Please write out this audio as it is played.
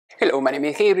Hello, my name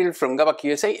is Gabriel from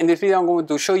GabakUSA. In this video I'm going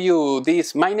to show you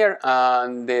this miner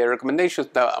and the recommendations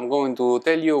that I'm going to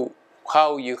tell you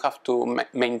how you have to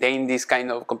maintain these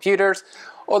kind of computers.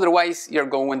 Otherwise you're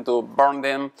going to burn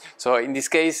them. So in this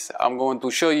case I'm going to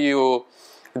show you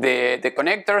the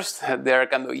connectors. They're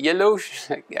kind of yellowish,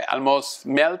 almost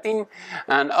melting,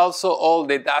 and also all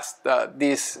the dust that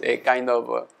this kind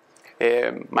of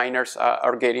miners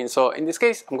are getting. So in this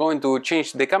case I'm going to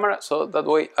change the camera so that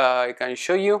way I can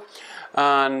show you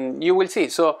and you will see.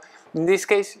 So in this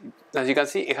case, as you can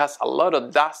see, it has a lot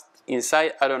of dust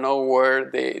inside. I don't know where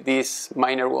this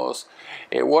miner was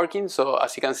working. So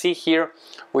as you can see here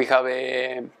we have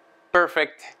a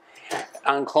perfect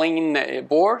and clean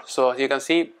board. So as you can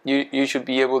see, you should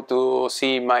be able to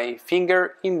see my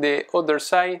finger in the other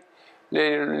side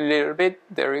little bit.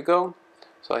 There you go.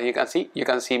 So you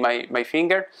can see my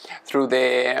finger through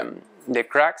the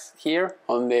cracks here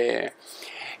on the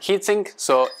heatsink.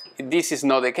 So this is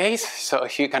not the case. So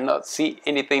you cannot see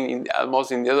anything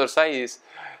almost in the other side. Is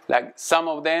like some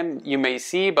of them you may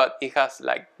see, but it has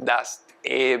like dust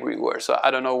everywhere. So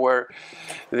I don't know where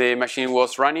the machine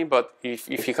was running, but if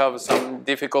you have some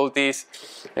difficulties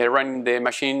running the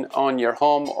machine on your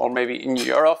home or maybe in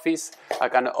your office, I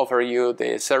can offer you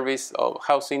the service of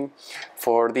housing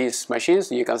for these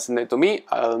machines. You can send it to me.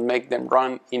 I'll make them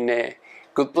run in a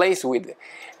good place with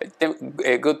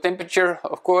a good temperature,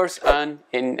 of course, and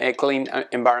in a clean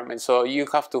environment. So you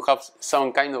have to have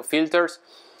some kind of filters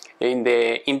in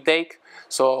the intake,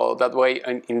 so that way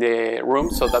in the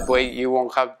room, so that way you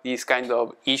won't have these kind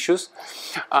of issues.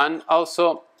 And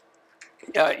also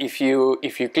if you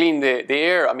clean the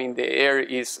air, I mean the air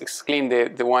is clean,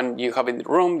 the one you have in the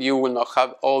room, you will not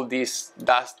have all this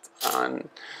dust and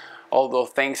all those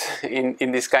things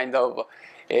in this kind of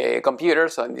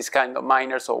computers or in this kind of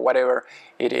miners or whatever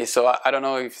it is. So I don't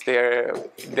know if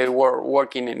they were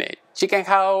working in a chicken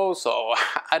house or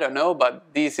I don't know, but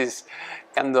this is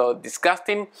kind of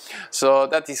disgusting. So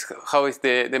that is how is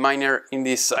the miner in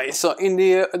this side. So in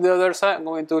the other side I'm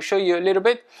going to show you a little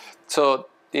bit. So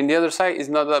in the other side is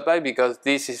not that bad because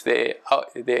this is the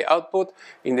output,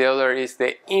 in the other is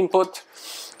the input,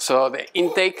 so the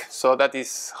intake. So that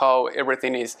is how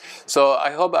everything is. So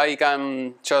I hope I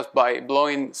can, just by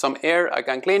blowing some air, I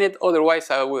can clean it. Otherwise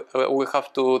I will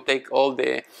have to take all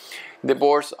the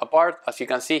boards apart, as you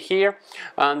can see here.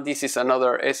 And this is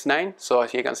another S9, so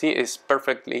as you can see it's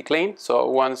perfectly clean. So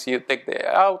once you take the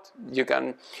out, you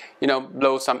can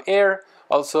blow some air.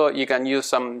 Also you can use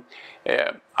some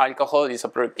alcohol, it's a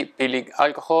propylene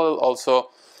alcohol, also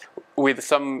with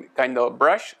some kind of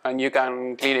brush, and you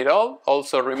can clean it all.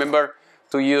 Also remember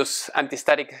to use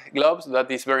anti-static gloves,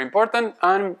 that is very important.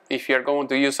 And if you're going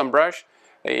to use some brush,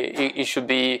 it should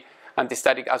be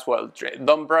anti-static as well.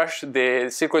 Don't brush the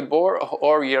circuit board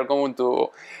or you're going to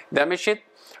damage it.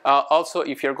 Also,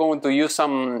 if you're going to use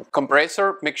some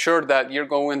compressor, make sure that you're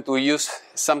going to use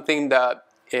something that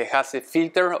has a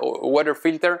filter or water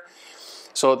filter.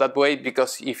 So that way,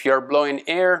 because if you're blowing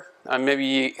air and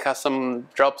maybe it has some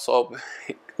drops of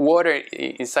water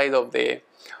inside of the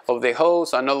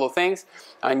hose and all those things,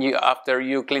 and after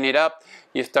you clean it up,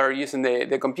 you start using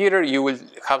the computer, you will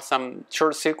have some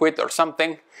short circuit or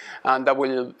something, and that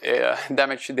will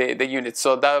damage the unit.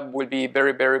 So that will be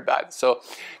very, very bad. So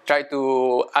try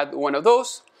to add one of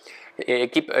those.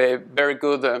 Keep a very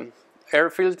good air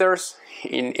filters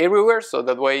in everywhere, so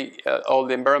that way all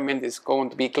the environment is going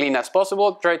to be clean as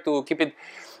possible. Try to keep it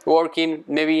working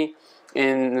maybe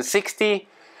in 60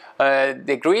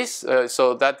 degrees,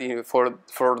 so that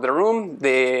for the room,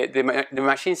 the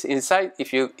machines inside,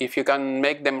 if you can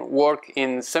make them work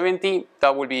in 70,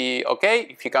 that will be okay.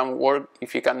 If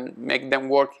you can make them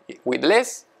work with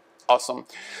less, awesome.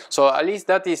 So at least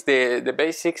that is the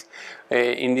basics.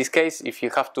 In this case, if you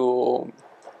have to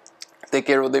take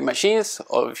care of the machines,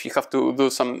 or if you have to do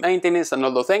some maintenance and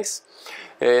all those things,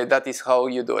 that is how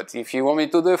you do it. If you want me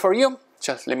to do it for you,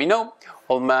 just let me know.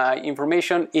 All my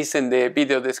information is in the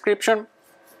video description,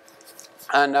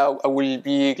 and I will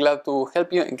be glad to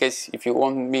help you in case if you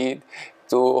want me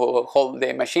to hold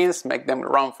the machines, make them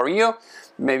run for you.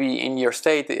 Maybe in your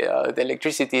state the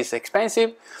electricity is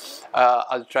expensive.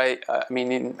 I'll try, I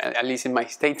mean at least in my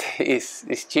state is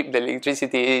cheap. The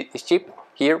electricity is cheap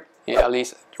here. At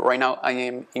least right now I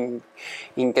am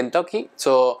in Kentucky.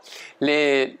 So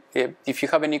if you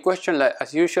have any question,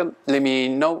 as usual, let me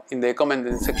know in the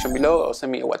comment section below, or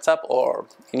send me a WhatsApp or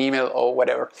an email or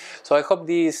whatever. So I hope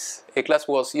this class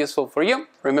was useful for you.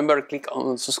 Remember, click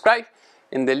on subscribe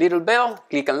and the little bell.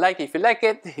 Click on like if you like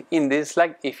it, in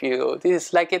dislike if you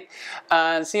dislike it,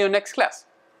 and see you next class.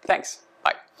 Thanks.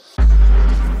 Bye.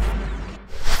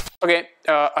 Okay,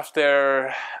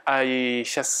 after I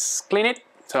just clean it,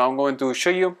 so I'm going to show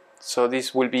you. So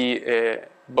this will be a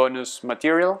bonus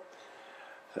material.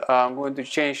 I'm going to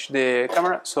change the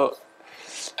camera. So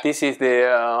this is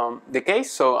the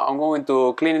case. So I'm going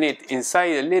to clean it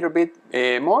inside a little bit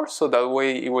more, so that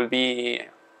way it will be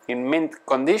in mint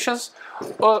conditions.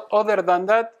 Other than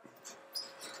that,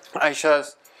 I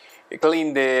just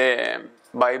clean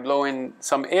by blowing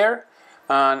some air,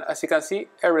 and as you can see,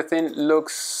 everything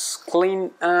looks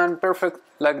clean and perfect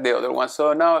like the other one.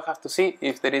 So now I have to see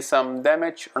if there is some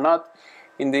damage or not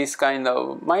in these kind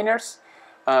of miners,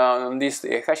 on these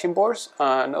hashing boards,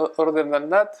 and other than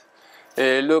that,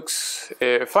 it looks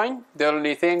fine. The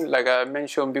only thing, like I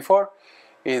mentioned before,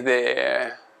 is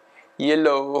the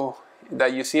yellow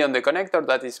that you see on the connector.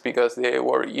 That is because they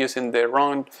were using the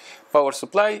wrong power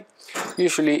supply.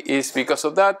 Usually it's because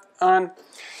of that. And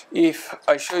if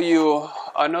I show you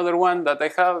another one that I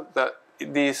have, that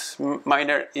this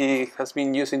miner, it has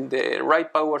been using the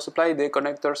right power supply, the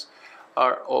connectors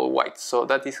are all white. So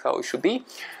that is how it should be.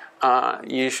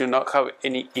 You should not have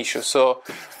any issues. So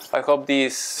I hope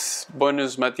this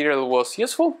bonus material was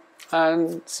useful,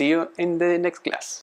 and see you in the next class.